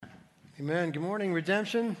Amen. Good morning,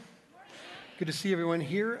 Redemption. Good to see everyone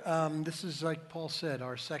here. This is, like Paul said,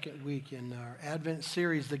 our second week in our Advent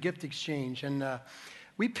series, The Gift Exchange. And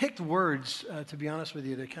we picked words, to be honest with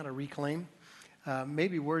you, to kind of reclaim.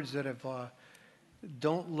 Maybe words that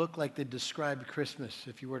don't look like they describe Christmas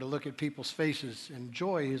if you were to look at people's faces. And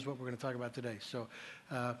joy is what we're going to talk about today. So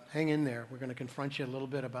hang in there. We're going to confront you a little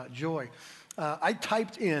bit about joy. I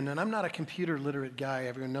typed in, and I'm not a computer literate guy.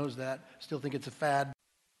 Everyone knows that. Still think it's a fad.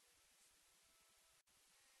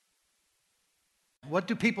 What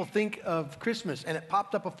do people think of Christmas? And it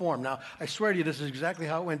popped up a form. Now, I swear to you, this is exactly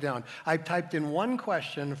how it went down. I typed in one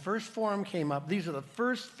question. The first form came up. These are the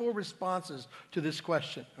first four responses to this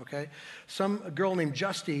question, okay? A girl named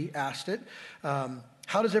Justy asked it.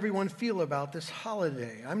 How does everyone feel about this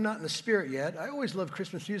holiday? I'm not in the spirit yet. I always love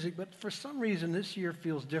Christmas music, but for some reason this year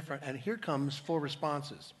feels different. And here comes four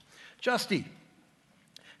responses. Justy,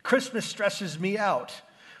 Christmas stresses me out.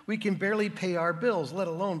 We can barely pay our bills, let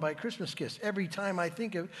alone buy Christmas gifts. Every time I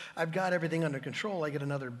think I've got everything under control, I get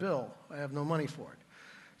another bill. I have no money for it.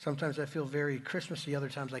 Sometimes I feel very Christmassy. Other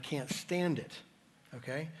times I can't stand it.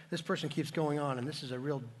 Okay? This person keeps going on, and this is a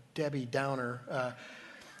real Debbie Downer.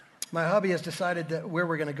 My hubby has decided that where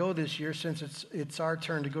we're going to go this year, since it's our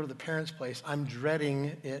turn to go to the parents' place. I'm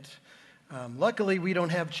dreading it. Luckily, we don't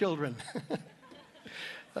have children.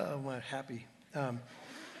 Oh, I'm happy.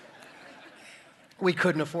 We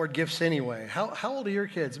couldn't afford gifts anyway. How old are your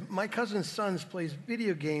kids? My cousin's son plays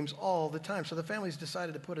video games all the time, so the family's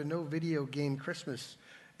decided to put a no video game Christmas.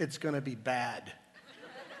 It's going to be bad.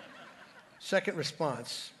 Second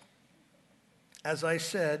response. As I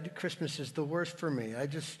said, Christmas is the worst for me. I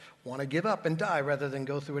just want to give up and die rather than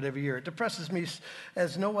go through it every year. It depresses me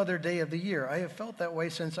as no other day of the year. I have felt that way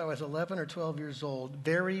since I was 11 or 12 years old.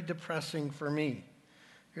 Very depressing for me.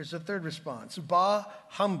 Here's the third response. Bah,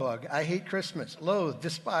 humbug. I hate Christmas. Loathe,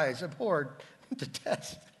 despise, abhor,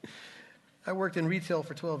 detest. I worked in retail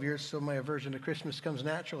for 12 years, so my aversion to Christmas comes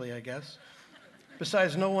naturally, I guess.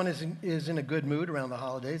 Besides, no one is in a good mood around the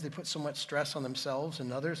holidays. They put so much stress on themselves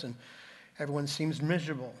and others, and everyone seems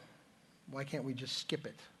miserable. Why can't we just skip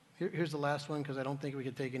it? Here's the last one, because I don't think we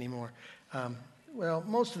can take any more. Well,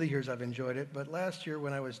 most of the years I've enjoyed it, but last year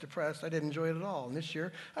when I was depressed, I didn't enjoy it at all. And this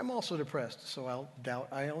year, I'm also depressed, so I'll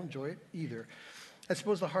enjoy it either. I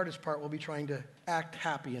suppose the hardest part will be trying to act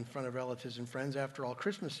happy in front of relatives and friends. After all,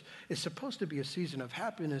 Christmas is supposed to be a season of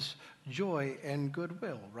happiness, joy, and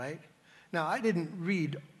goodwill, right? Now, I didn't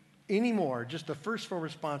read any more, just the first four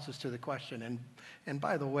responses to the question. And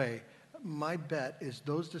by the way, my bet is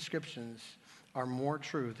those descriptions are more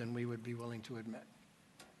true than we would be willing to admit.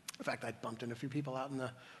 In fact, I bumped into a few people out in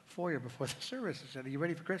the foyer before the service. I said, are you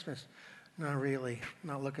ready for Christmas? Not really.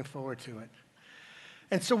 Not looking forward to it.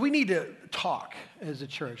 And so we need to talk as a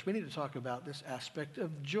church. We need to talk about this aspect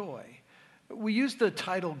of joy. We use the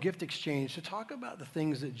title Gift Exchange to talk about the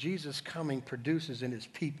things that Jesus coming produces in his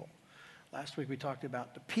people. Last week we talked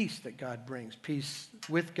about the peace that God brings. Peace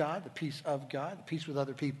with God, the peace of God, the peace with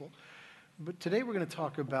other people. But today we're going to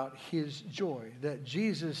talk about his joy, that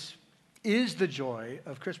Jesus is the joy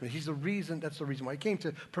of Christmas. That's the reason why he came,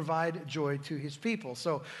 to provide joy to his people.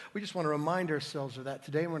 So we just want to remind ourselves of that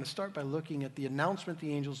today. We're going to start by looking at the announcement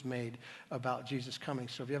the angels made about Jesus coming.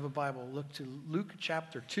 So if you have a Bible, look to Luke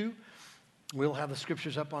chapter 2. We'll have the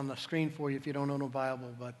scriptures up on the screen for you if you don't own a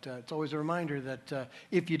Bible, but it's always a reminder that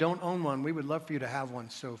if you don't own one, we would love for you to have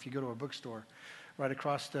one. So if you go to a bookstore right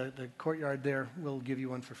across the courtyard there, we'll give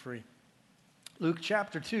you one for free. Luke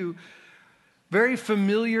chapter 2, very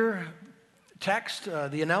familiar text,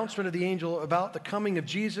 the announcement of the angel about the coming of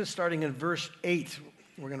Jesus, starting in verse 8.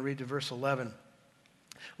 We're going to read to verse 11.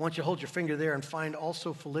 I want you to hold your finger there and find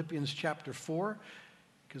also Philippians chapter 4,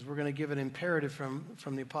 because we're going to give an imperative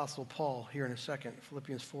from the Apostle Paul here in a second.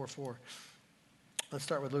 Philippians 4:4. Let's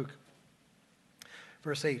start with Luke.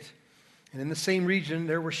 Verse 8. And in the same region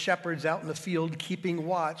there were shepherds out in the field keeping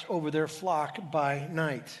watch over their flock by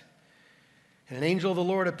night. And an angel of the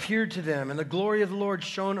Lord appeared to them, and the glory of the Lord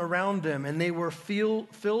shone around them, and they were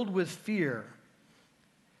filled with fear.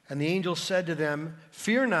 And the angel said to them,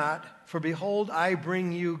 fear not, for behold, I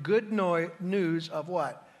bring you good news of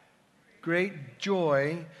what? Great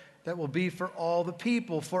joy that will be for all the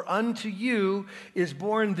people. For unto you is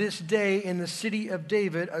born this day in the city of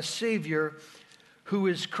David a Savior, who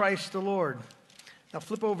is Christ the Lord. Now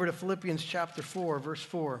flip over to Philippians chapter 4, verse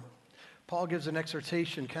 4. Paul gives an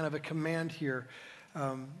exhortation, kind of a command here.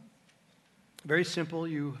 Very simple.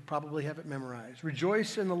 You probably have it memorized.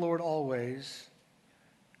 Rejoice in the Lord always.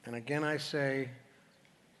 And again I say,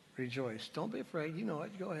 rejoice. Don't be afraid. You know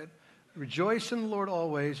it. Go ahead. Rejoice in the Lord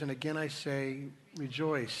always, and again I say,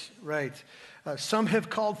 rejoice. Right. Some have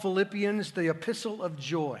called Philippians the epistle of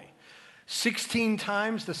joy. 16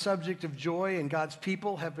 times the subject of joy and God's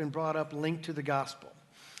people have been brought up linked to the gospel.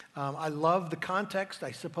 I love the context.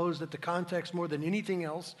 I suppose that the context, more than anything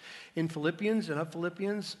else in Philippians and of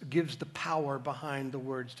Philippians, gives the power behind the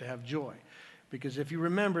words to have joy. Because if you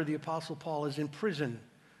remember, the Apostle Paul is in prison,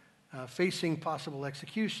 facing possible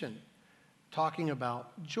execution, talking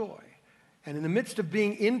about joy. And in the midst of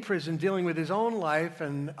being in prison, dealing with his own life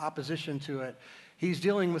and opposition to it, he's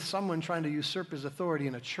dealing with someone trying to usurp his authority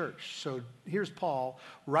in a church. So here's Paul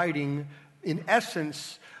writing, in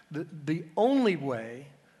essence, the only way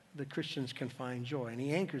that Christians can find joy, and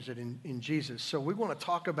he anchors it in Jesus. So we want to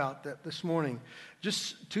talk about that this morning.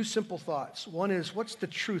 Just two simple thoughts. One is, what's the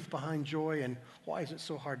truth behind joy, and why is it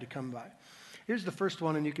so hard to come by? Here's the first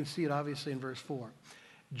one, and you can see it obviously in verse 4.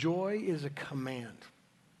 Joy is a command.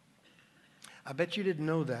 I bet you didn't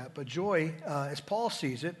know that, but joy, as Paul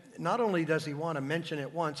sees it, not only does he want to mention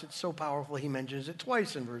it once, it's so powerful he mentions it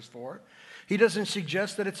twice in verse 4. He doesn't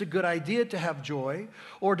suggest that it's a good idea to have joy,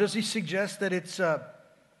 or does he suggest that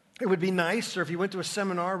it would be nice, or if you went to a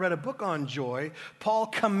seminar, read a book on joy. Paul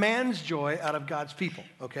commands joy out of God's people,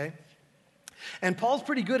 okay? And Paul's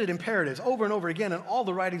pretty good at imperatives. Over and over again in all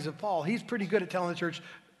the writings of Paul, he's pretty good at telling the church,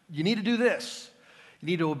 you need to do this. You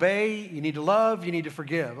need to obey, you need to love, you need to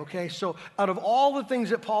forgive, okay? So out of all the things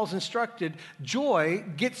that Paul's instructed, joy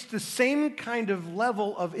gets the same kind of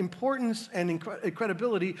level of importance and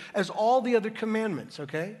credibility as all the other commandments,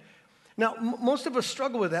 okay? Now, most of us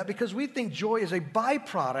struggle with that because we think joy is a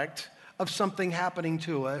byproduct of something happening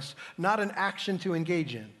to us, not an action to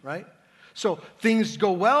engage in, right? So things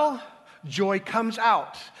go well, joy comes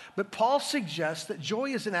out. But Paul suggests that joy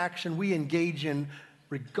is an action we engage in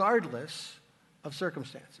regardless of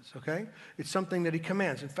circumstances, okay? It's something that he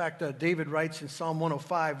commands. In fact, David writes in Psalm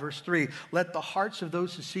 105, verse 3, let the hearts of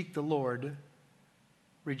those who seek the Lord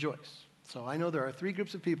rejoice. So I know there are three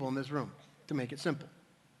groups of people in this room, to make it simple.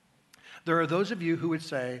 There are those of you who would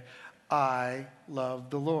say, I love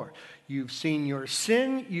the Lord. You've seen your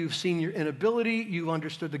sin, you've seen your inability, you've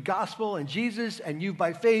understood the gospel and Jesus, and you've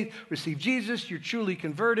by faith received Jesus, you're truly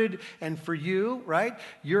converted, and for you, right,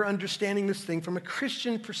 you're understanding this thing from a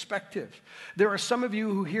Christian perspective. There are some of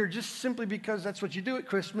you who are here just simply because that's what you do at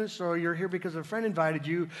Christmas, or you're here because a friend invited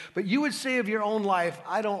you, but you would say of your own life,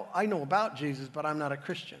 I know about Jesus, but I'm not a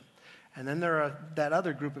Christian. And then there are that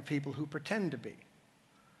other group of people who pretend to be.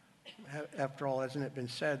 After all, hasn't it been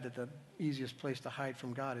said that the easiest place to hide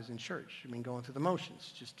from God is in church? I mean, going through the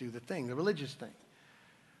motions, just do the thing, the religious thing.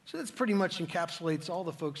 So that's pretty much encapsulates all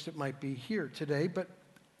the folks that might be here today. But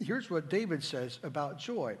here's what David says about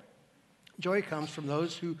joy. Joy comes from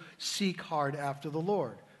those who seek hard after the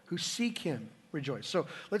Lord, who seek him. Rejoice. So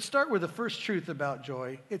let's start with the first truth about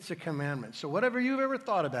joy. It's a commandment. So whatever you've ever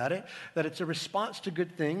thought about it, that it's a response to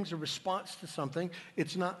good things, a response to something,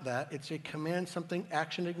 it's not that. It's a command, something,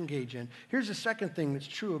 action to engage in. Here's the second thing that's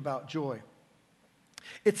true about joy.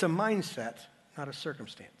 It's a mindset, not a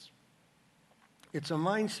circumstance. It's a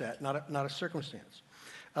mindset, not a circumstance.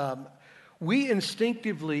 We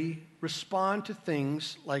instinctively respond to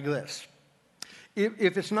things like this.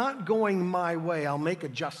 If it's not going my way, I'll make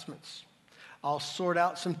adjustments. I'll sort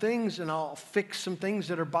out some things and I'll fix some things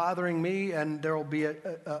that are bothering me, and there will be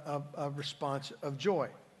a response of joy.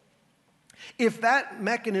 If that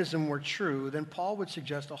mechanism were true, then Paul would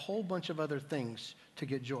suggest a whole bunch of other things to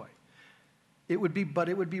get joy. But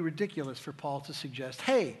it would be ridiculous for Paul to suggest,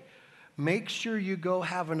 hey, make sure you go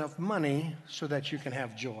have enough money so that you can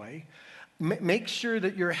have joy. Make sure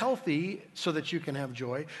that you're healthy so that you can have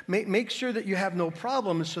joy. Make sure that you have no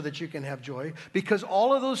problems so that you can have joy, because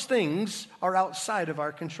all of those things are outside of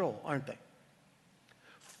our control, aren't they?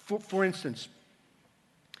 For instance,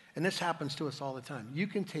 and this happens to us all the time, you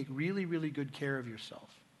can take really, really good care of yourself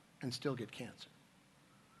and still get cancer.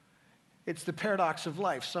 It's the paradox of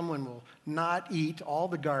life. Someone will not eat all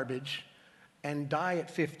the garbage and die at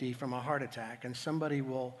 50 from a heart attack, and somebody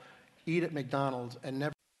will eat at McDonald's and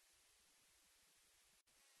never.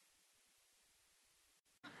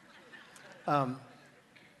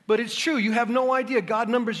 But it's true. You have no idea. God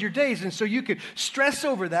numbers your days, and so you could stress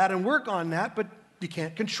over that and work on that, but you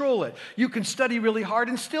can't control it. You can study really hard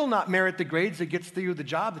and still not merit the grades that gets you the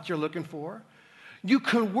job that you're looking for. You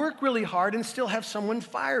can work really hard and still have someone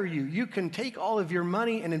fire you. You can take all of your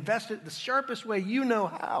money and invest it the sharpest way you know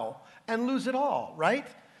how and lose it all, right?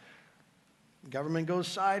 Government goes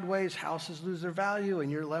sideways, houses lose their value,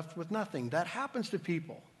 and you're left with nothing. That happens to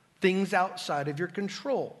people. Things outside of your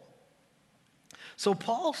control. So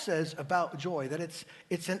Paul says about joy that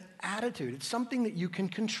it's an attitude. It's something that you can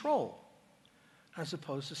control. as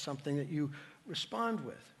opposed to something that you respond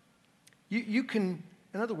with. You can,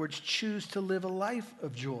 in other words, choose to live a life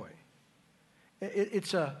of joy.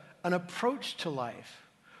 It's an approach to life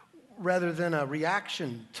rather than a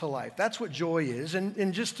reaction to life. That's what joy is.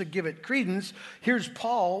 And just to give it credence, here's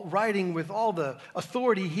Paul writing with all the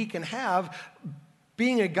authority he can have,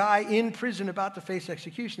 being a guy in prison about to face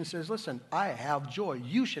execution, says, listen, I have joy.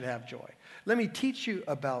 You should have joy. Let me teach you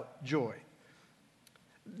about joy.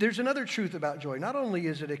 There's another truth about joy. Not only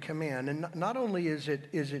is it a command, and not only is it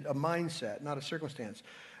a mindset, not a circumstance,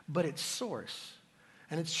 but its source.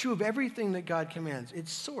 And it's true of everything that God commands.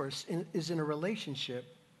 Its source is in a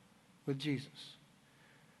relationship with Jesus.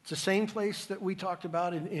 It's the same place that we talked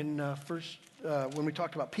about when we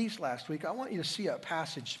talked about peace last week. I want you to see a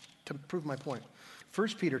passage to prove my point. 1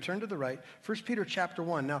 Peter, turn to the right. 1 Peter chapter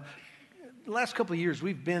 1. Now, the last couple of years,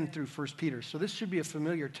 we've been through 1 Peter, so this should be a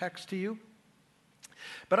familiar text to you.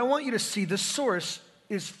 But I want you to see the source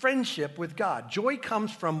is friendship with God. Joy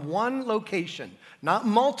comes from one location, not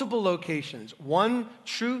multiple locations. One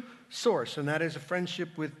true source, and that is a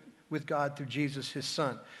friendship with God through Jesus, his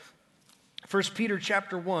son. 1 Peter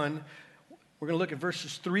chapter 1, we're going to look at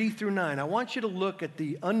verses 3 through 9. I want you to look at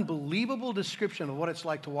the unbelievable description of what it's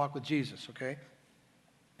like to walk with Jesus, okay?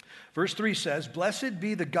 Verse 3 says, "Blessed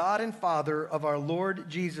be the God and Father of our Lord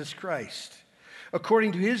Jesus Christ.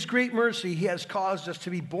 According to his great mercy, he has caused us to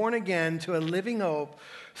be born again to a living hope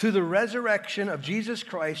through the resurrection of Jesus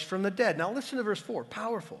Christ from the dead." Now listen to verse 4,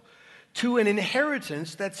 powerful. "To an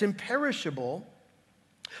inheritance that's imperishable,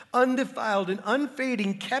 undefiled and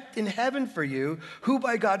unfading, kept in heaven for you, who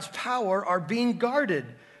by God's power are being guarded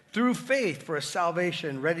through faith for a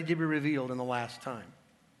salvation ready to be revealed in the last time.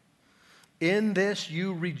 In this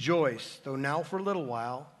you rejoice, though now for a little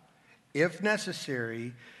while, if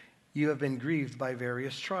necessary, you have been grieved by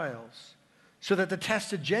various trials, so that the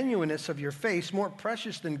tested genuineness of your faith, more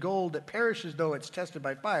precious than gold that perishes though it's tested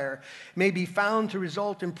by fire, may be found to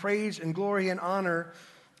result in praise and glory and honor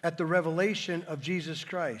at the revelation of Jesus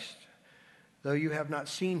Christ. Though you have not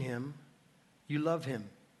seen him, you love him.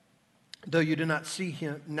 Though you do not see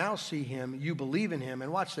him, you believe in him."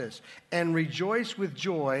 And watch this. "And rejoice with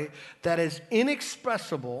joy that is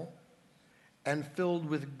inexpressible and filled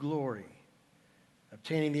with glory,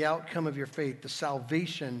 obtaining the outcome of your faith, the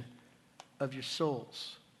salvation of your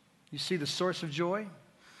souls." You see the source of joy?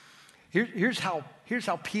 Here's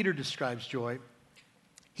how Peter describes joy.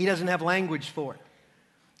 He doesn't have language for it.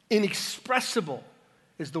 Inexpressible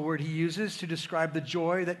is the word he uses to describe the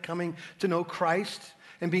joy that coming to know Christ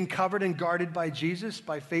and being covered and guarded by Jesus,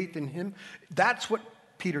 by faith in him. That's what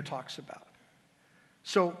Peter talks about.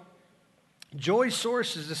 So joy's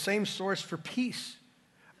source is the same source for peace.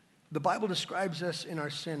 The Bible describes us in our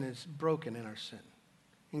sin as broken in our sin,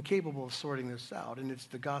 incapable of sorting this out. And it's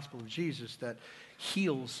the gospel of Jesus that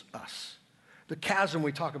heals us. The chasm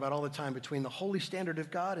we talk about all the time between the holy standard of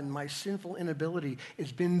God and my sinful inability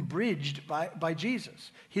has been bridged by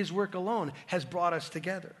Jesus. His work alone has brought us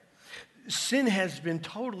together. Sin has been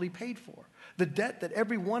totally paid for. The debt that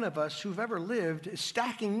every one of us who've ever lived is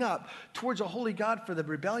stacking up towards a holy God for the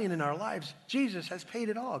rebellion in our lives, Jesus has paid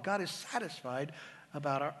it all. God is satisfied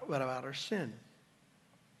about our sin.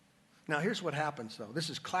 Now, here's what happens, though. This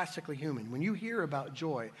is classically human. When you hear about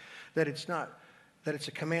joy, that it's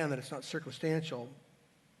a command, that it's not circumstantial,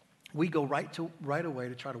 we go right away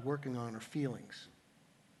to try to working on our feelings.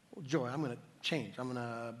 Well, joy, I'm going to change. I'm going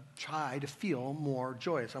to try to feel more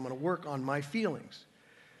joyous. I'm going to work on my feelings.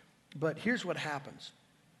 But here's what happens.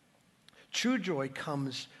 True joy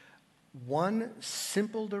comes one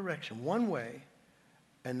simple direction, one way,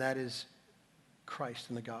 and that is Christ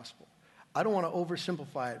and the gospel. I don't want to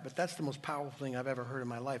oversimplify it, but that's the most powerful thing I've ever heard in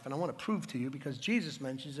my life. And I want to prove to you because Jesus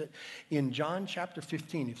mentions it in John chapter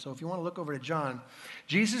 15. So if you want to look over to John,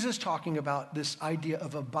 Jesus is talking about this idea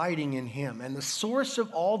of abiding in him. And the source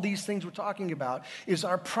of all these things we're talking about is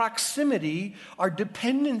our proximity, our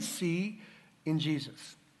dependency in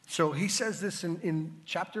Jesus. So he says this in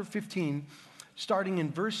chapter 15, starting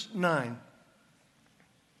in verse 9.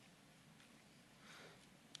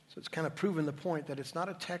 So it's kind of proven the point that it's not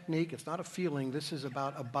a technique, it's not a feeling, this is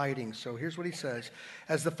about abiding. So here's what he says.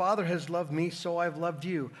 "As the Father has loved me, so I've loved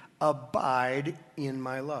you. Abide in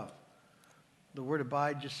my love." The word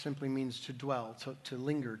abide just simply means to dwell, to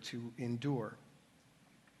linger, to endure.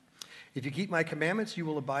 "If you keep my commandments, you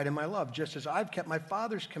will abide in my love, just as I've kept my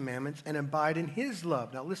Father's commandments and abide in his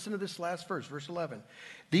love." Now listen to this last verse, verse 11.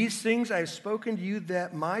 "These things I have spoken to you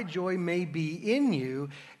that my joy may be in you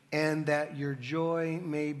and that your joy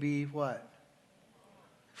may be" what?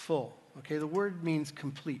 Full. Okay, the word means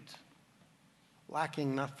complete,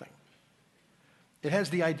 lacking nothing. It has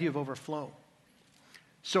the idea of overflow.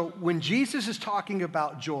 So when Jesus is talking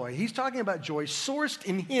about joy, he's talking about joy sourced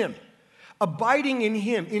in him, abiding in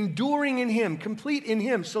him, enduring in him, complete in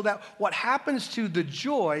him, so that what happens to the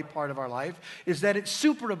joy part of our life is that it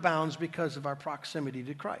superabounds because of our proximity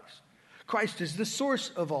to Christ. Christ is the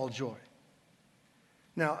source of all joy.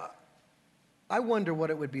 Now, I wonder what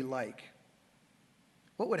it would be like.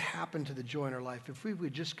 What would happen to the joy in our life if we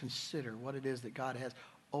would just consider what it is that God has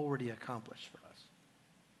already accomplished for us?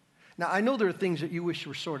 Now, I know there are things that you wish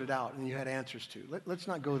were sorted out and you had answers to. Let's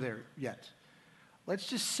not go there yet. Let's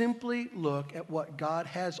just simply look at what God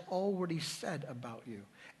has already said about you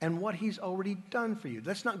and what he's already done for you.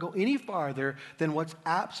 Let's not go any farther than what's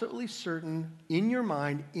absolutely certain in your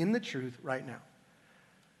mind, in the truth right now.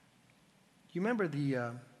 You remember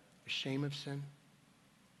the shame of sin?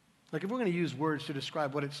 Like, if we're going to use words to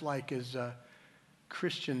describe what it's like as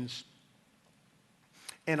Christians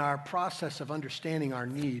and our process of understanding our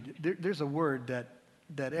need, there's a word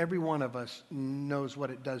that every one of us knows what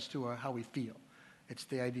it does to how we feel. It's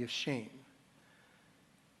the idea of shame.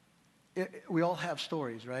 We all have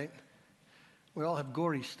stories, right? We all have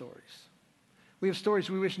gory stories. We have stories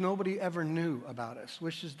we wish nobody ever knew about us,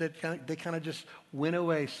 wishes that they kind of just went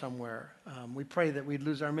away somewhere. We pray that we'd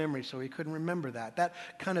lose our memory so we couldn't remember that. That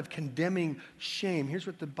kind of condemning shame. Here's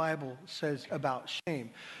what the Bible says about shame.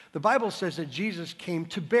 The Bible says that Jesus came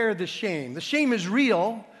to bear the shame. The shame is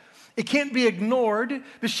real. It can't be ignored.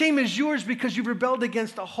 The shame is yours because you've rebelled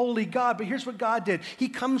against a holy God. But here's what God did. He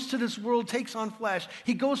comes to this world, takes on flesh.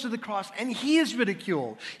 He goes to the cross, and he is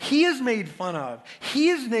ridiculed. He is made fun of. He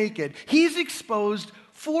is naked. He's exposed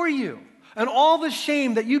for you. And all the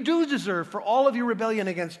shame that you do deserve for all of your rebellion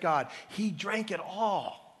against God, he drank it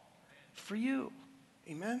all for you.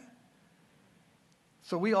 Amen?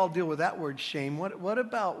 So we all deal with that word shame. What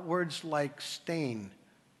about words like stain?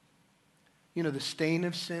 You know, the stain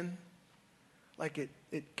of sin? Like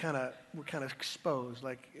we're kind of exposed.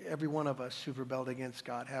 Like every one of us who've rebelled against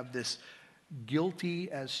God have this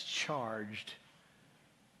guilty as charged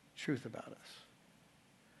truth about us.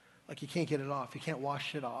 Like you can't get it off. You can't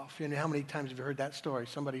wash it off. You know, how many times have you heard that story?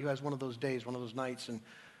 Somebody who has one of those days, one of those nights, and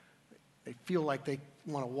they feel like they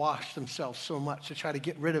want to wash themselves so much to try to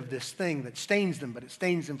get rid of this thing that stains them, but it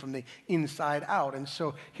stains them from the inside out. And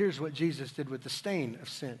so here's what Jesus did with the stain of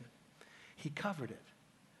sin. He covered it.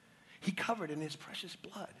 He covered in his precious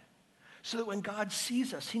blood. So that when God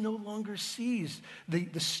sees us, he no longer sees the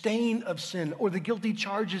stain of sin or the guilty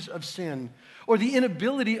charges of sin or the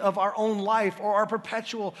inability of our own life or our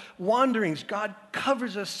perpetual wanderings. God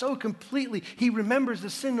covers us so completely, he remembers the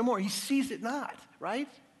sin no more. He sees it not, right?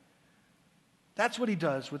 That's what he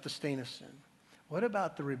does with the stain of sin. What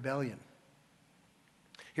about the rebellion?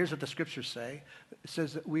 Here's what the scriptures say. It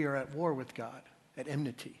says that we are at war with God, at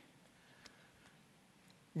enmity.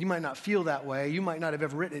 You might not feel that way. You might not have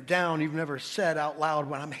ever written it down. You've never said out loud,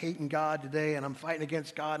 when I'm hating God today and I'm fighting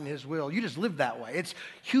against God and his will. You just live that way. It's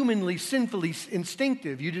humanly, sinfully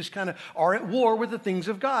instinctive. You just kind of are at war with the things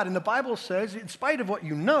of God. And the Bible says, in spite of what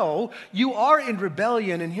you know, you are in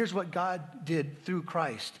rebellion. And here's what God did through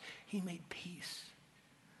Christ. He made peace.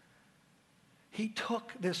 He took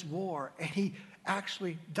this war and he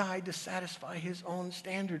actually died to satisfy his own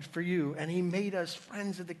standard for you. And he made us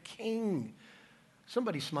friends of the King.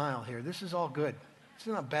 Somebody smile here. This is all good. This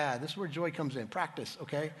is not bad. This is where joy comes in. Practice,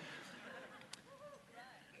 okay?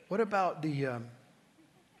 What about the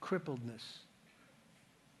crippledness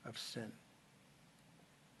of sin?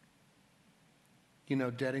 You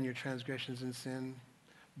know, dead in your transgressions and sin,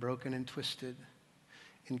 broken and twisted,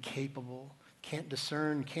 incapable, can't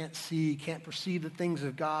discern, can't see, can't perceive the things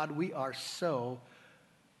of God. We are so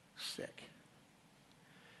sick.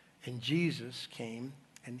 And Jesus came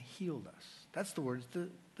and healed us. That's the words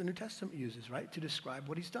the New Testament uses, right, to describe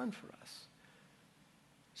what he's done for us.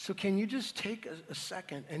 So can you just take a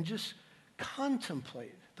second and just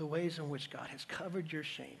contemplate the ways in which God has covered your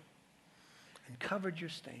shame and covered your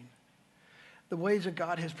stain, the ways that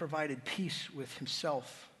God has provided peace with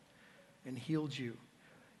himself and healed you.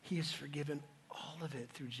 He has forgiven all of it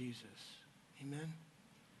through Jesus. Amen?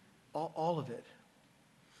 All of it.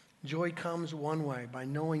 Joy comes one way, by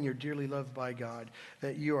knowing you're dearly loved by God,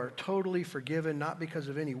 that you are totally forgiven, not because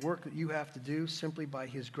of any work that you have to do, simply by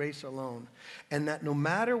his grace alone. And that no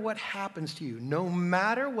matter what happens to you, no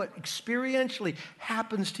matter what experientially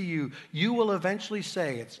happens to you, you will eventually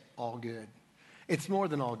say, it's all good. It's more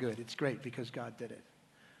than all good. It's great because God did it.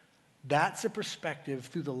 That's a perspective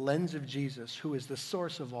through the lens of Jesus, who is the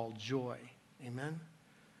source of all joy. Amen?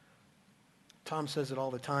 Tom says it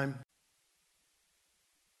all the time.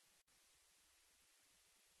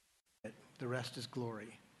 The rest is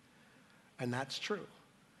glory. And that's true.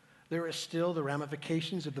 There is still the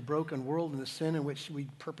ramifications of the broken world and the sin in which we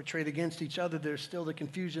perpetrate against each other. There's still the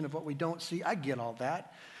confusion of what we don't see. I get all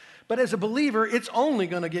that. But as a believer, it's only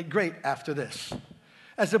going to get great after this.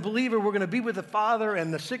 As a believer, we're going to be with the Father,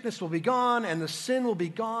 and the sickness will be gone, and the sin will be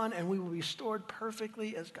gone, and we will be restored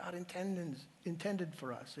perfectly as God intended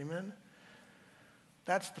for us. Amen?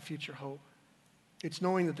 That's the future hope. It's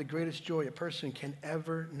knowing that the greatest joy a person can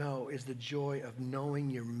ever know is the joy of knowing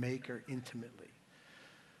your Maker intimately.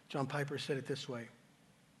 John Piper said it this way.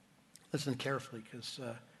 Listen carefully, because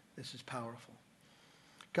this is powerful.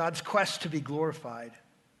 God's quest to be glorified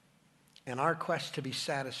and our quest to be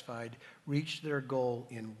satisfied reach their goal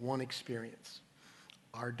in one experience,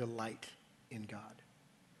 our delight in God,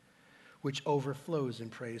 which overflows in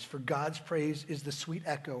praise. For God's praise is the sweet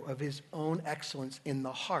echo of his own excellence in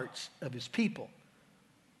the hearts of his people.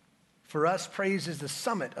 For us, praise is the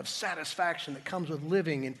summit of satisfaction that comes with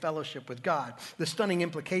living in fellowship with God. The stunning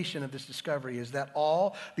implication of this discovery is that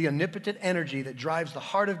all the omnipotent energy that drives the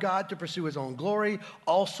heart of God to pursue his own glory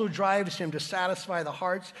also drives him to satisfy the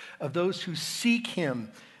hearts of those who seek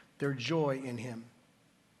him, their joy in him.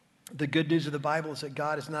 The good news of the Bible is that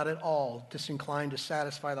God is not at all disinclined to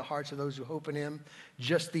satisfy the hearts of those who hope in him.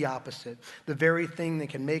 Just the opposite. The very thing that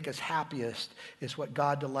can make us happiest is what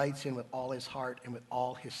God delights in with all his heart and with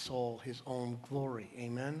all his soul, his own glory.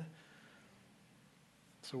 Amen?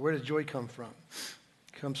 So where does joy come from?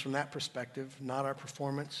 It comes from that perspective, not our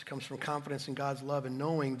performance. It comes from confidence in God's love and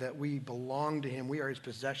knowing that we belong to him. We are his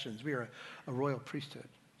possessions. We are a royal priesthood,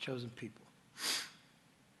 chosen people.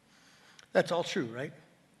 That's all true, right?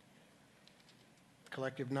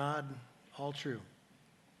 Collective nod, all true.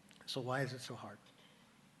 So why is it so hard?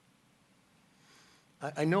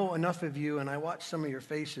 I know enough of you, and I watch some of your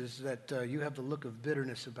faces, that you have the look of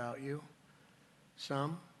bitterness about you.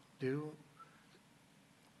 Some do.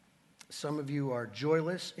 Some of you are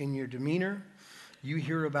joyless in your demeanor. You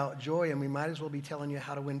hear about joy, and we might as well be telling you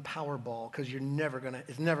how to win Powerball, because it's never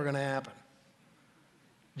gonna happen.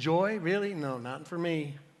 Joy? Really? No, not for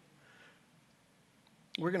me.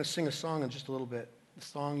 We're going to sing a song in just a little bit. The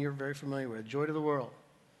song you're very familiar with, Joy to the World,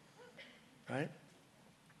 right?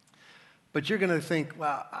 But you're going to think,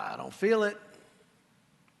 well, I don't feel it.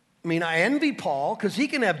 I mean, I envy Paul because he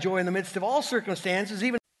can have joy in the midst of all circumstances,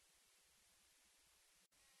 even.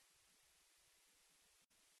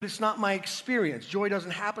 It's not my experience. Joy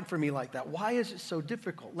doesn't happen for me like that. Why is it so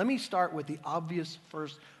difficult? Let me start with the obvious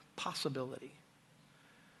first possibility.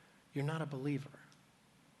 You're not a believer.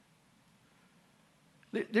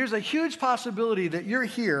 There's a huge possibility that you're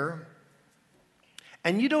here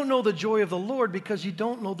and you don't know the joy of the Lord because you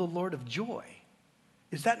don't know the Lord of joy.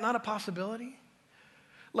 Is that not a possibility?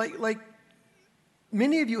 Like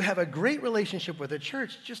many of you have a great relationship with the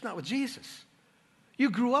church, just not with Jesus. You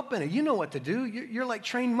grew up in it. You know what to do. You're like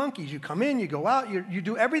trained monkeys. You come in, you go out, you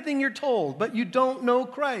do everything you're told, but you don't know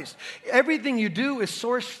Christ. Everything you do is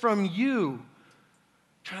sourced from you.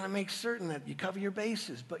 Trying to make certain that you cover your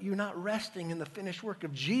bases, but you're not resting in the finished work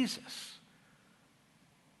of Jesus.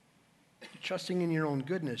 You're trusting in your own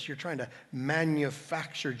goodness. You're trying to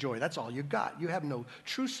manufacture joy. That's all you got. You have no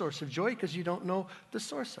true source of joy because you don't know the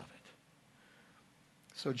source of it.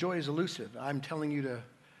 So joy is elusive. I'm telling you to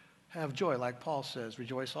have joy, like Paul says,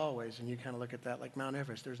 rejoice always. And you kind of look at that like Mount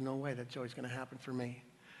Everest. There's no way that joy is going to happen for me.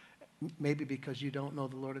 Maybe because you don't know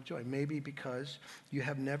the Lord of joy. Maybe because you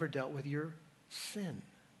have never dealt with your sin.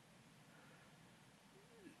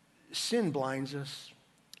 Sin blinds us,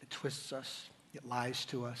 it twists us, it lies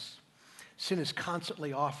to us. Sin is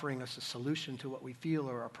constantly offering us a solution to what we feel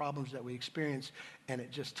or our problems that we experience, and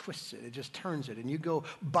it just twists it, it just turns it. And you go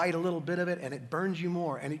bite a little bit of it, and it burns you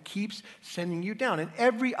more, and it keeps sending you down. And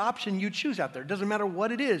every option you choose out there, it doesn't matter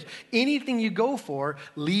what it is, anything you go for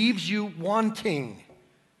leaves you wanting.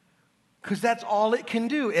 Because that's all it can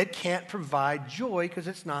do. It can't provide joy because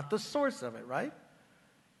it's not the source of it, right?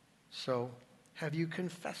 So, have you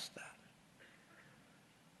confessed that?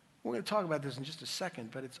 We're going to talk about this in just a second,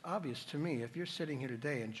 but it's obvious to me. If you're sitting here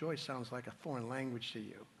today and joy sounds like a foreign language to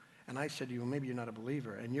you, and I said to you, well, maybe you're not a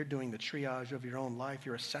believer, and you're doing the triage of your own life,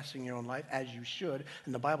 you're assessing your own life as you should,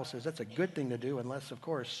 and the Bible says that's a good thing to do unless, of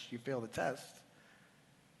course, you fail the test.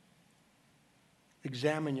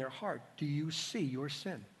 Examine your heart. Do you see your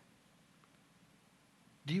sin?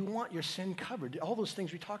 Do you want your sin covered? All those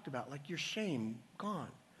things we talked about, like your shame gone,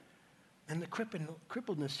 and the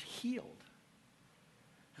crippledness healed,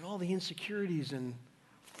 and all the insecurities and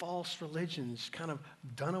false religions kind of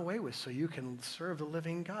done away with so you can serve the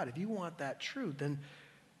living God. If you want that true, then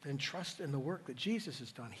trust in the work that Jesus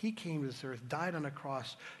has done. He came to this earth, died on a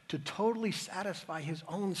cross to totally satisfy his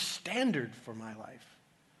own standard for my life.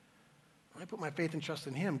 When I put my faith and trust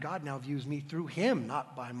in him, God now views me through him,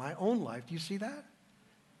 not by my own life. Do you see that?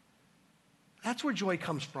 That's where joy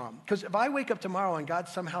comes from. Because if I wake up tomorrow and God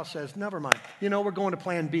somehow says, never mind, we're going to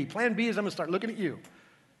plan B. Plan B is I'm going to start looking at you.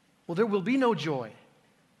 Well, there will be no joy.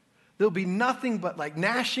 There'll be nothing but like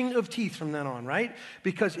gnashing of teeth from then on, right?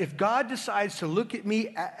 Because if God decides to look at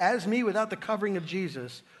me as me without the covering of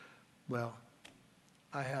Jesus, well,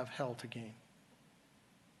 I have hell to gain.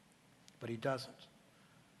 But he doesn't.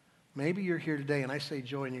 Maybe you're here today and I say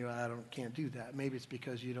joy in you, can't do that. Maybe it's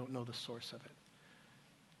because you don't know the source of it.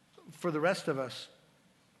 For the rest of us,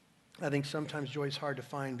 I think sometimes joy is hard to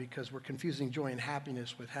find because we're confusing joy and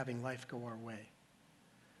happiness with having life go our way.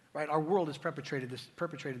 Right? Our world has perpetrated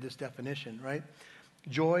this definition, right?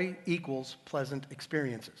 Joy equals pleasant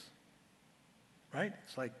experiences. Right?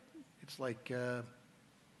 It's like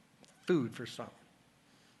food for some.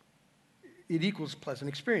 It equals pleasant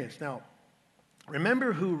experience. Now,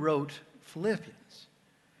 remember who wrote Philippians.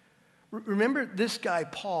 Remember, this guy,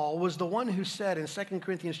 Paul, was the one who said in 2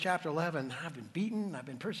 Corinthians chapter 11, I've been beaten, I've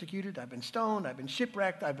been persecuted, I've been stoned, I've been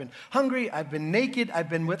shipwrecked, I've been hungry, I've been naked, I've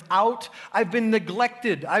been without, I've been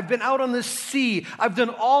neglected, I've been out on the sea. I've done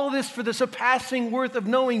all this for the surpassing worth of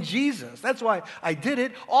knowing Jesus. That's why I did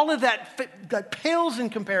it. All of that pales in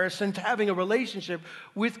comparison to having a relationship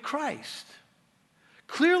with Christ.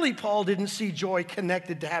 Clearly, Paul didn't see joy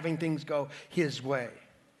connected to having things go his way.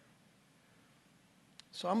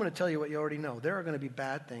 So I'm going to tell you what you already know. There are going to be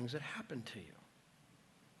bad things that happen to you.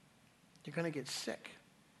 You're going to get sick.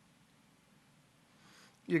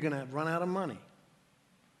 You're going to run out of money.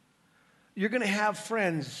 You're going to have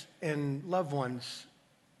friends and loved ones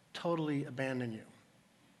totally abandon you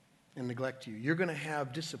and neglect you. You're going to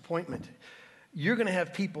have disappointment. You're going to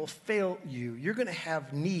have people fail you. You're going to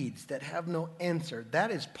have needs that have no answer.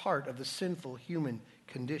 That is part of the sinful human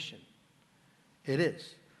condition. It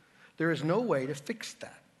is. There is no way to fix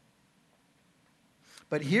that.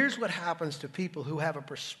 But here's what happens to people who have a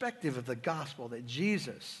perspective of the gospel, that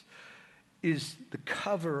Jesus is the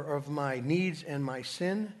cover of my needs and my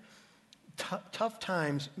sin. Tough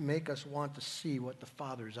times make us want to see what the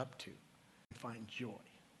Father's up to and find joy.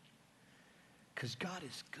 Because God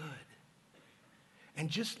is good. And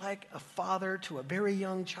just like a father to a very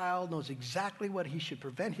young child knows exactly what he should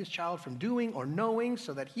prevent his child from doing or knowing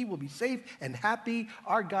so that he will be safe and happy,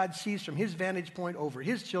 our God sees from his vantage point over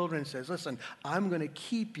his children and says, listen, I'm going to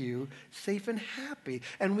keep you safe and happy.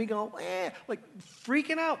 And we go, like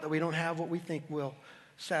freaking out that we don't have what we think will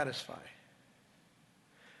satisfy.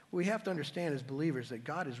 We have to understand as believers that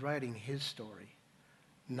God is writing his story,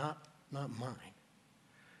 not mine.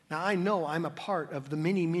 Now, I know I'm a part of the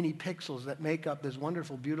many, many pixels that make up this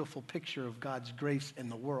wonderful, beautiful picture of God's grace in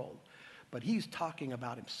the world. But he's talking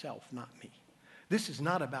about himself, not me. This is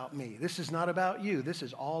not about me. This is not about you. This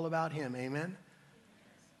is all about him. Amen?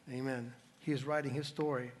 Amen. He is writing his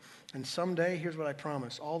story. And someday, here's what I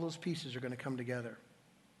promise. All those pieces are going to come together.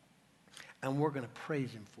 And we're going to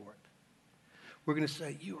praise him for it. We're going to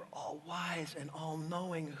say, you are all wise and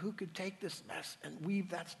all-knowing. Who could take this mess and weave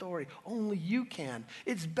that story? Only you can.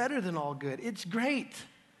 It's better than all good. It's great.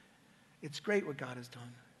 It's great what God has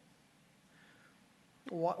done.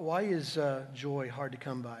 Why is joy hard to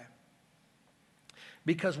come by?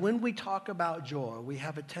 Because when we talk about joy, we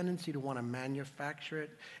have a tendency to want to manufacture it,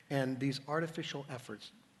 and these artificial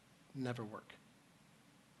efforts never work.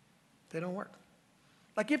 They don't work.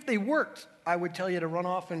 Like if they worked, I would tell you to run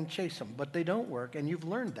off and chase them, but they don't work, and you've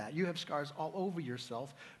learned that. You have scars all over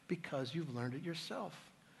yourself because you've learned it yourself.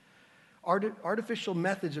 Artificial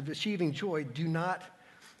methods of achieving joy do not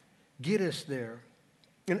get us there.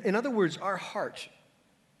 In other words, our heart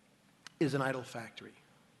is an idol factory.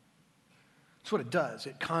 That's what it does.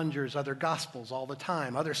 It conjures other gospels all the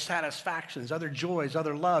time, other satisfactions, other joys,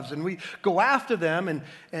 other loves, and we go after them,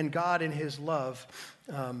 and God in his love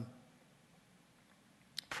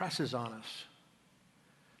presses on us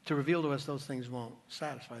to reveal to us those things won't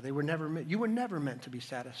satisfy. You were never meant to be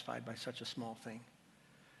satisfied by such a small thing.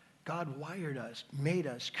 God wired us, made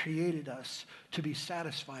us, created us to be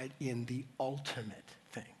satisfied in the ultimate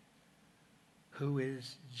thing, who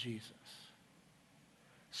is Jesus.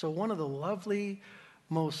 So one of the lovely,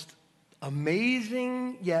 most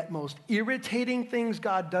amazing, yet most irritating things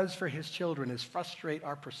God does for his children is frustrate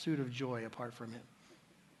our pursuit of joy apart from him.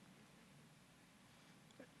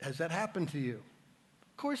 Has that happened to you?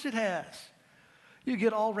 Of course it has. You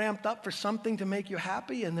get all ramped up for something to make you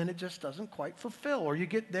happy, and then it just doesn't quite fulfill. Or you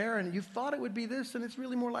get there, and you thought it would be this, and it's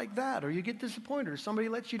really more like that. Or you get disappointed, or somebody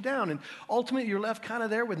lets you down, and ultimately you're left kind of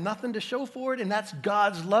there with nothing to show for it, and that's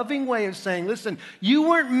God's loving way of saying, listen, you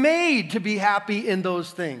weren't made to be happy in those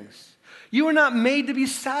things. You are not made to be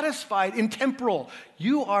satisfied in temporal.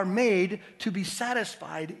 You are made to be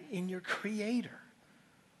satisfied in your Creator.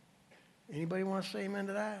 Anybody want to say amen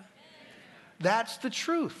to that? That's the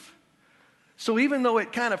truth. So even though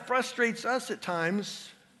it kind of frustrates us at times,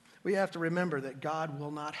 we have to remember that God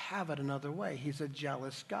will not have it another way. He's a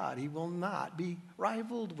jealous God. He will not be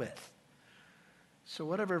rivaled with. So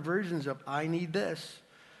whatever versions of I need this,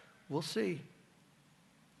 we'll see.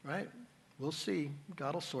 Right? We'll see.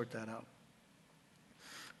 God will sort that out.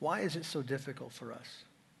 Why is it so difficult for us?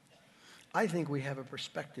 I think we have a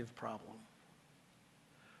perspective problem.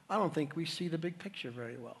 I don't think we see the big picture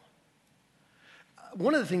very well.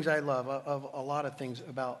 One of the things I love of a lot of things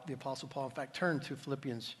about the Apostle Paul, in fact, turn to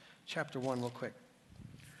Philippians chapter 1 real quick.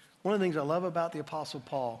 One of the things I love about the Apostle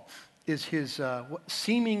Paul is his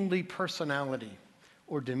seemingly personality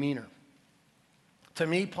or demeanor. To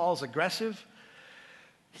me, Paul's aggressive,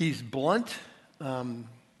 he's blunt, and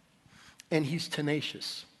he's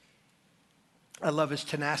tenacious. I love his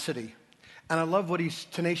tenacity. And I love what he's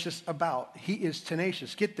tenacious about. He is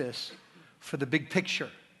tenacious, get this, for the big picture.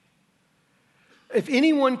 If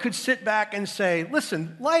anyone could sit back and say,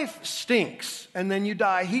 listen, life stinks, and then you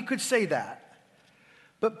die, he could say that.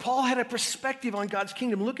 But Paul had a perspective on God's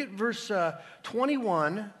kingdom. Look at verse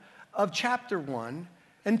 21 of chapter 1,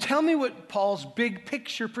 and tell me what Paul's big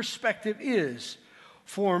picture perspective is.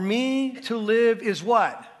 For me to live is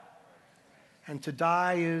what? And to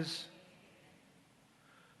die is...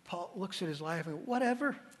 Paul looks at his life and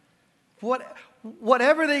goes,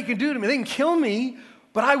 whatever they can do to me, they can kill me,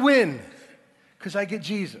 but I win because I get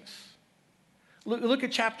Jesus. Look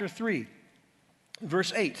at chapter 3,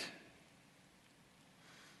 verse 8.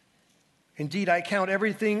 Indeed, I count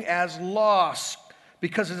everything as loss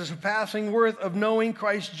because of the surpassing worth of knowing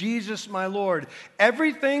Christ Jesus my Lord.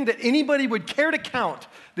 Everything that anybody would care to count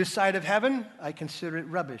this side of heaven, I consider it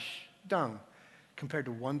rubbish, dung, compared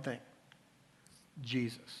to one thing.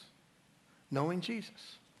 Jesus. Knowing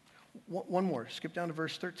Jesus. One more. Skip down to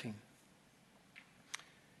verse 13.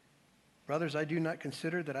 Brothers, I do not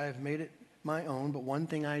consider that I have made it my own, but one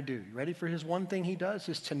thing I do. You ready for his one thing he does?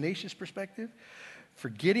 His tenacious perspective?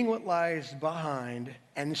 Forgetting what lies behind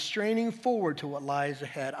and straining forward to what lies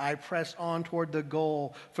ahead, I press on toward the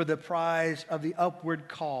goal for the prize of the upward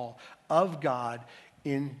call of God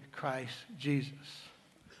in Christ Jesus.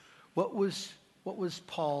 What was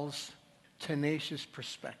Paul's tenacious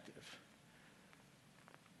perspective?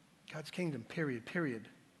 God's kingdom, period.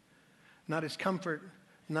 Not his comfort,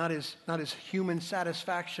 not his human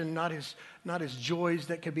satisfaction, not his joys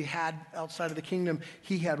that could be had outside of the kingdom.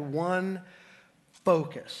 He had one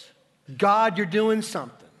focus. God, you're doing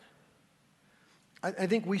something. I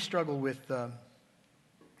think we struggle with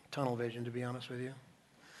tunnel vision, to be honest with you.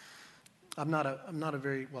 I'm not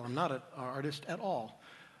an artist at all.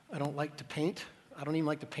 I don't like to paint. I don't even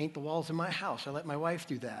like to paint the walls in my house. I let my wife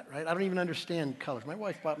do that, right? I don't even understand colors. My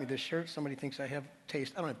wife bought me this shirt. Somebody thinks I have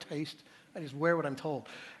taste. I don't have taste. I just wear what I'm told.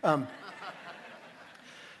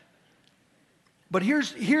 But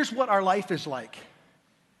here's what our life is like.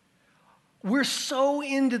 We're so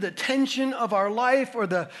into the tension of our life or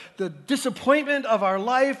the disappointment of our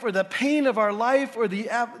life or the pain of our life or the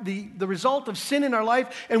result of sin in our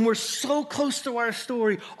life, and we're so close to our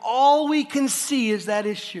story. All we can see is that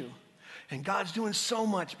issue. And God's doing so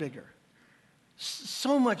much bigger.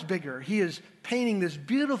 So much bigger. He is painting this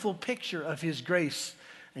beautiful picture of his grace,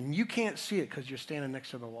 and you can't see it because you're standing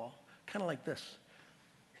next to the wall. Kind of like this.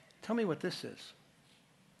 Tell me what this is.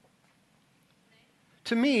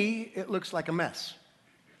 To me, it looks like a mess.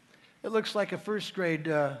 It looks like a first grade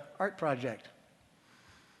art project.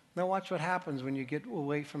 Now watch what happens when you get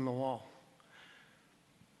away from the wall.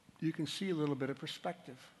 You can see a little bit of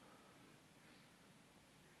perspective.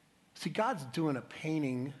 See, God's doing a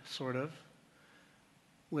painting, sort of,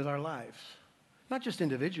 with our lives. Not just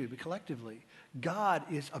individually, but collectively. God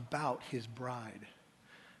is about his bride,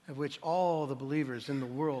 of which all the believers in the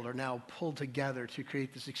world are now pulled together to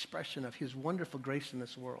create this expression of his wonderful grace in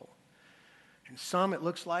this world. And some, it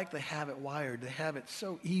looks like they have it wired. They have it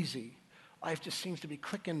so easy. Life just seems to be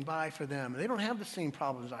clicking by for them. They don't have the same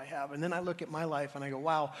problems I have. And then I look at my life and I go,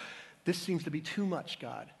 wow, this seems to be too much,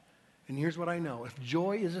 God. And here's what I know. If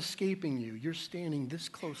joy is escaping you, you're standing this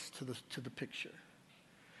close to the picture.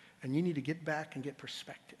 And you need to get back and get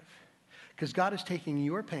perspective. Because God is taking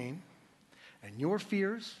your pain and your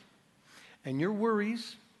fears and your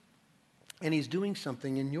worries, and he's doing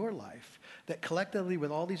something in your life that collectively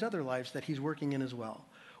with all these other lives that he's working in as well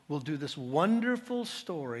will do this wonderful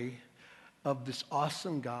story of this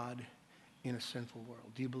awesome God in a sinful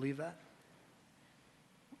world. Do you believe that?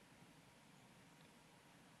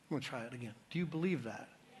 I'm going to try it again. Do you believe that?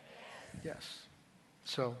 Yes.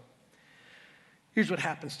 So here's what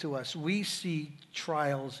happens to us. We see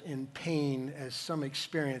trials and pain as some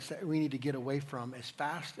experience that we need to get away from as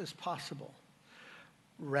fast as possible,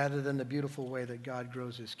 rather than the beautiful way that God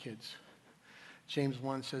grows his kids. James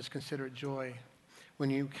 1 says, consider it joy when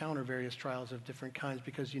you encounter various trials of different kinds,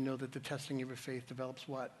 because you know that the testing of your faith develops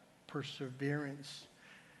what? Perseverance,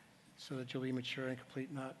 so that you'll be mature and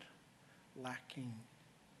complete, not lacking.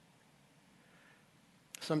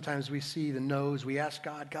 Sometimes we see the no's. We ask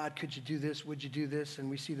God, God, could you do this? Would you do this? And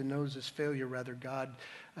we see the no's as failure, rather God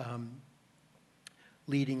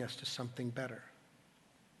leading us to something better.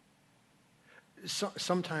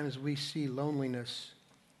 Sometimes we see loneliness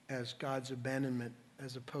as God's abandonment,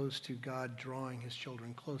 as opposed to God drawing his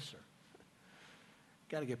children closer.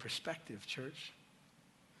 Got to get perspective, church.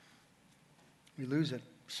 We lose it.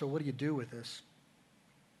 So what do you do with this?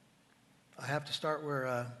 I have to start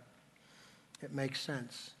where it makes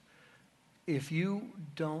sense. If you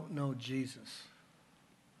don't know Jesus,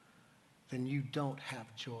 then you don't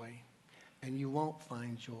have joy, and you won't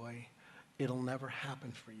find joy. It'll never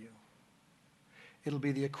happen for you. It'll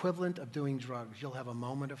be the equivalent of doing drugs. You'll have a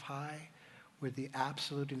moment of high with the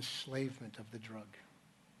absolute enslavement of the drug.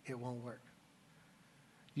 It won't work.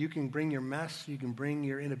 You can bring your mess. You can bring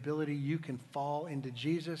your inability. You can fall into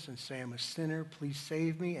Jesus and say, I'm a sinner. Please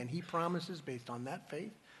save me. And he promises, based on that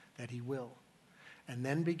faith, that he will. And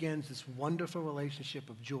then begins this wonderful relationship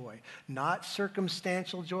of joy. Not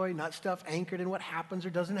circumstantial joy, not stuff anchored in what happens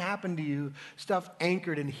or doesn't happen to you. Stuff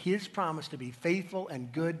anchored in his promise to be faithful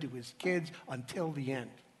and good to his kids until the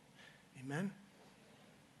end. Amen?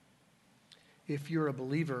 If you're a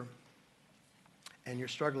believer and you're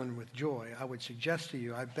struggling with joy, I would suggest to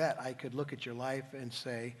you, I bet I could look at your life and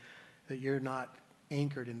say that you're not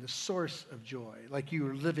anchored in the source of joy. Like you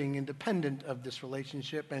are living independent of this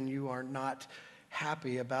relationship and you are not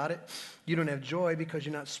happy about it. You don't have joy because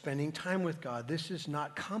you're not spending time with God. This is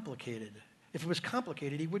not complicated. If it was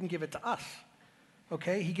complicated, he wouldn't give it to us.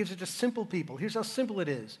 Okay? He gives it to simple people. Here's how simple it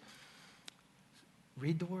is.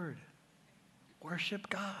 Read the word. Worship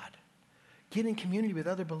God. Get in community with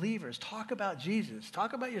other believers. Talk about Jesus.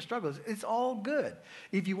 Talk about your struggles. It's all good.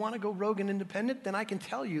 If you want to go rogue and independent, then I can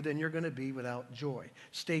tell you then you're going to be without joy.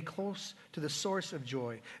 Stay close to the source of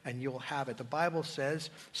joy, and you'll have it. The Bible says,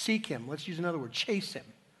 seek him. Let's use another word, chase him.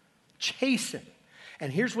 Chase him.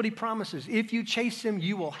 And here's what he promises. If you chase him,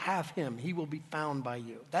 you will have him. He will be found by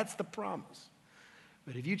you. That's the promise.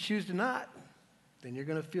 But if you choose to not, then you're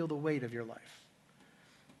going to feel the weight of your life.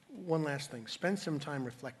 One last thing. Spend some time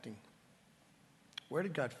reflecting. Where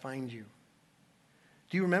did God find you?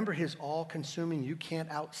 Do you remember his all-consuming, you can't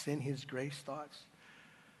out-sin his grace thoughts?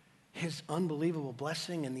 His unbelievable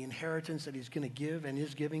blessing and the inheritance that he's going to give and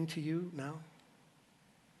is giving to you now?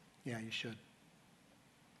 Yeah, you should.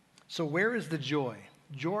 So where is the joy?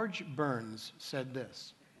 George Burns said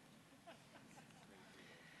this.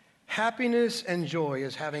 Happiness and joy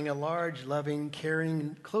is having a large, loving,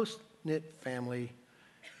 caring, close-knit family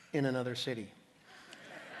in another city.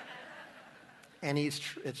 And it's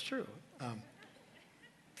true.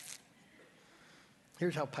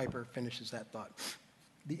 Here's how Piper finishes that thought.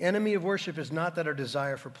 The enemy of worship is not that our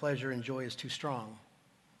desire for pleasure and joy is too strong.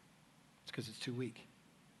 It's because it's too weak.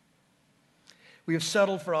 We have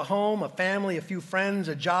settled for a home, a family, a few friends,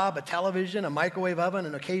 a job, a television, a microwave oven,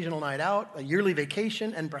 an occasional night out, a yearly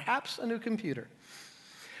vacation, and perhaps a new computer.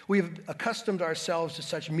 We have accustomed ourselves to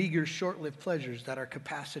such meager, short-lived pleasures that our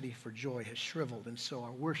capacity for joy has shriveled, and so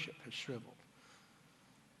our worship has shriveled.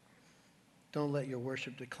 Don't let your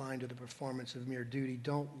worship decline to the performance of mere duty.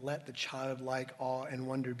 Don't let the childlike awe and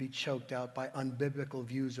wonder be choked out by unbiblical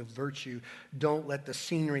views of virtue. Don't let the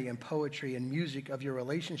scenery and poetry and music of your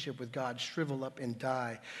relationship with God shrivel up and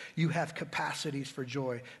die. You have capacities for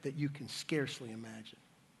joy that you can scarcely imagine.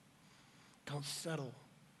 Don't settle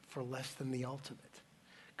for less than the ultimate,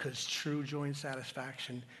 because true joy and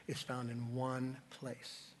satisfaction is found in one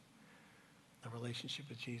place, a relationship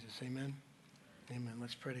with Jesus. Amen? Amen.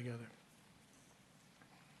 Let's pray together.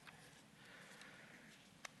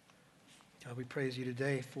 God, we praise you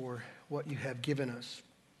today for what you have given us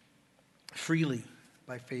freely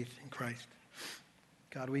by faith in Christ.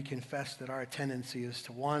 God, we confess that our tendency is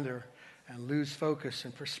to wander and lose focus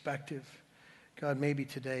and perspective. God, maybe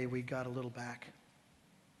today we got a little back.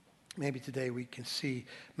 Maybe today we can see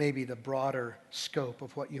maybe the broader scope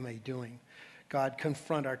of what you may be doing. God,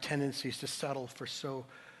 confront our tendencies to settle for so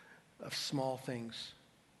small things.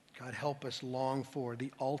 God, help us long for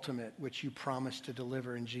the ultimate which you promised to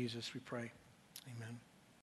deliver in Jesus, we pray. Amen.